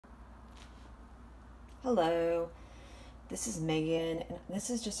Hello, this is Megan, and this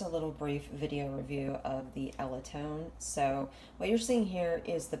is just a little brief video review of the ELITONE. So what you're seeing here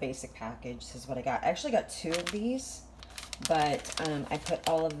is the basic package. This is what I got. I actually got two of these, but I put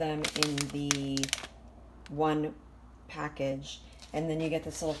all of them in the one package, and then you get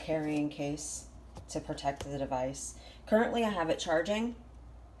this little carrying case to protect the device. Currently I have it charging.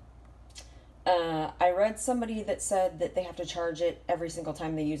 I read somebody that said that they have to charge it every single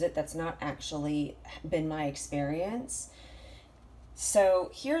time they use it. That's not actually been my experience. So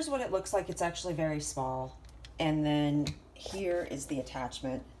here's what it looks like. It's actually very small. And then here is the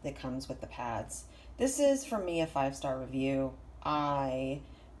attachment that comes with the pads. This is, for me, a 5-star review. I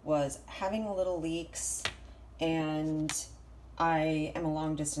was having a little leaks, and I am a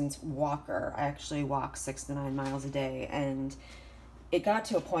long distance walker. I actually walk 6 to 9 miles a day, and it got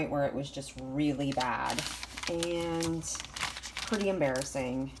to a point where it was just really bad and pretty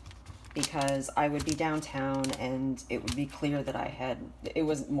embarrassing, because I would be downtown and it would be clear that it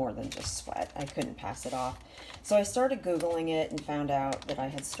was more than just sweat. I couldn't pass it off. So I started Googling it and found out that I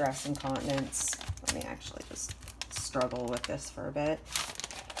had stress incontinence. Let me actually just struggle with this for a bit,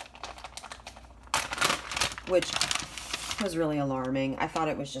 which was really alarming. I thought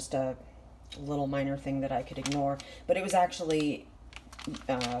it was just a little minor thing that I could ignore, but it was actually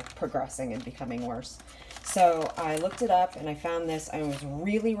progressing and becoming worse. So I looked it up and I found this. I was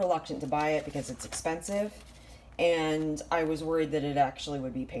really reluctant to buy it because it's expensive, and I was worried that it actually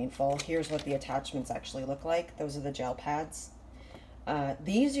would be painful. Here's what the attachments actually look like. Those are the gel pads.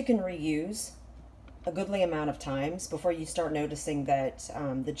 These you can reuse a goodly amount of times before you start noticing that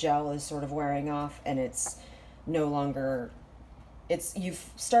the gel is sort of wearing off, and it's no longer, you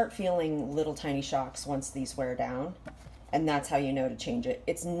start feeling little tiny shocks once these wear down, and that's how you know to change it.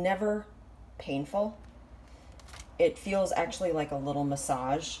 It's never painful. It feels actually like a little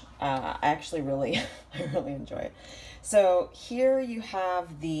massage. I actually really, I really enjoy it. So here you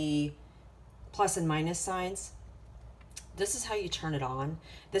have the plus and minus signs. This is how you turn it on.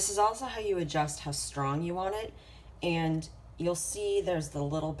 This is also how you adjust how strong you want it. And you'll see there's the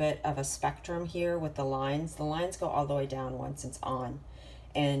little bit of a spectrum here with the lines. The lines go all the way down once it's on.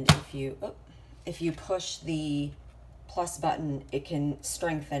 And if you push the plus button, it can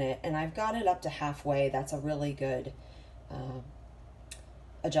strengthen it, and I've got it up to halfway. That's a really good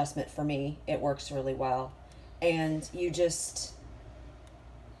adjustment for me. It works really well, and you just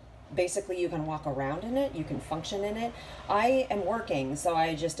basically, you can walk around in it, you can function in it. I am working, so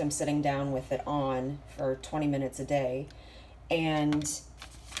I just am sitting down with it on for 20 minutes a day, and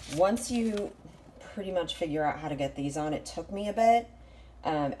once you pretty much figure out how to get these on, it took me a bit,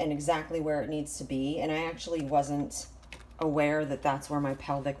 and exactly where it needs to be, and I actually wasn't aware that that's where my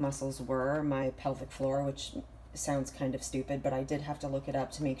pelvic muscles were, my pelvic floor, which sounds kind of stupid, but I did have to look it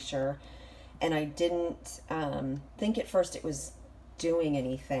up to make sure. And I didn't think at first it was doing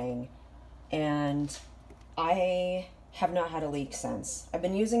anything, and I have not had a leak since. I've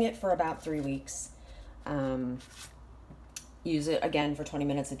been using it for about 3 weeks. Use it again for 20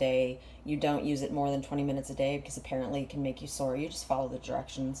 minutes a day. You don't use it more than 20 minutes a day because apparently it can make you sore. You just follow the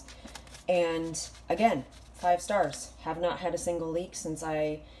directions. And again, 5 stars. Have not had a single leak since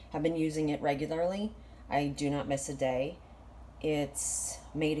I have been using it regularly. I do not miss a day. It's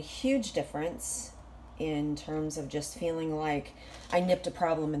made a huge difference in terms of just feeling like I nipped a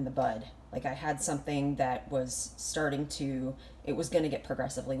problem in the bud. Like I had something that was it was going to get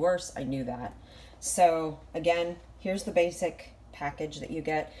progressively worse. I knew that. So again, here's the basic package that you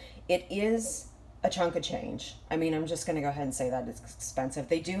get. It is a chunk of change. I mean, I'm just going to go ahead and say that it's expensive.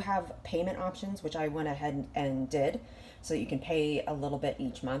 They do have payment options, which I went ahead and did, so you can pay a little bit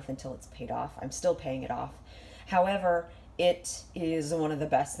each month until it's paid off. I'm still paying it off. However, it is one of the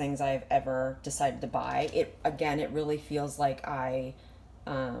best things I've ever decided to buy. It really feels like I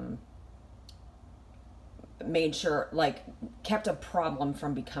made sure, like, kept a problem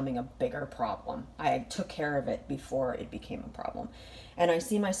from becoming a bigger problem. I took care of it before it became a problem. And I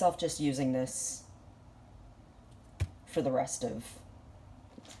see myself just using this for the rest of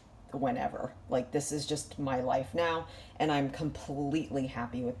whenever. Like, this is just my life now, and I'm completely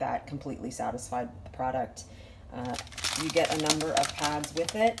happy with that, completely satisfied with the product. You get a number of pads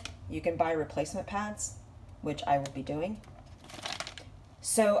with it. You can buy replacement pads, which I will be doing.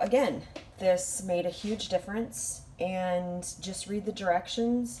 So again, this made a huge difference, and just read the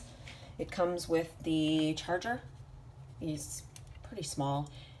directions. It comes with the charger. It's pretty small.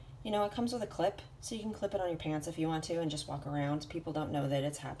 You know, it comes with a clip, so you can clip it on your pants if you want to and just walk around. People don't know that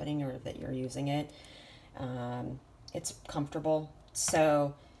it's happening or that you're using it. It's comfortable.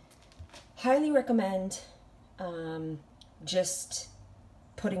 So highly recommend just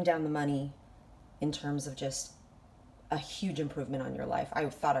putting down the money in terms of just a huge improvement on your life. I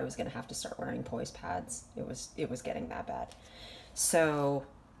thought I was going to have to start wearing poise pads. It was getting that bad. So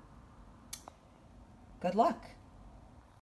good luck.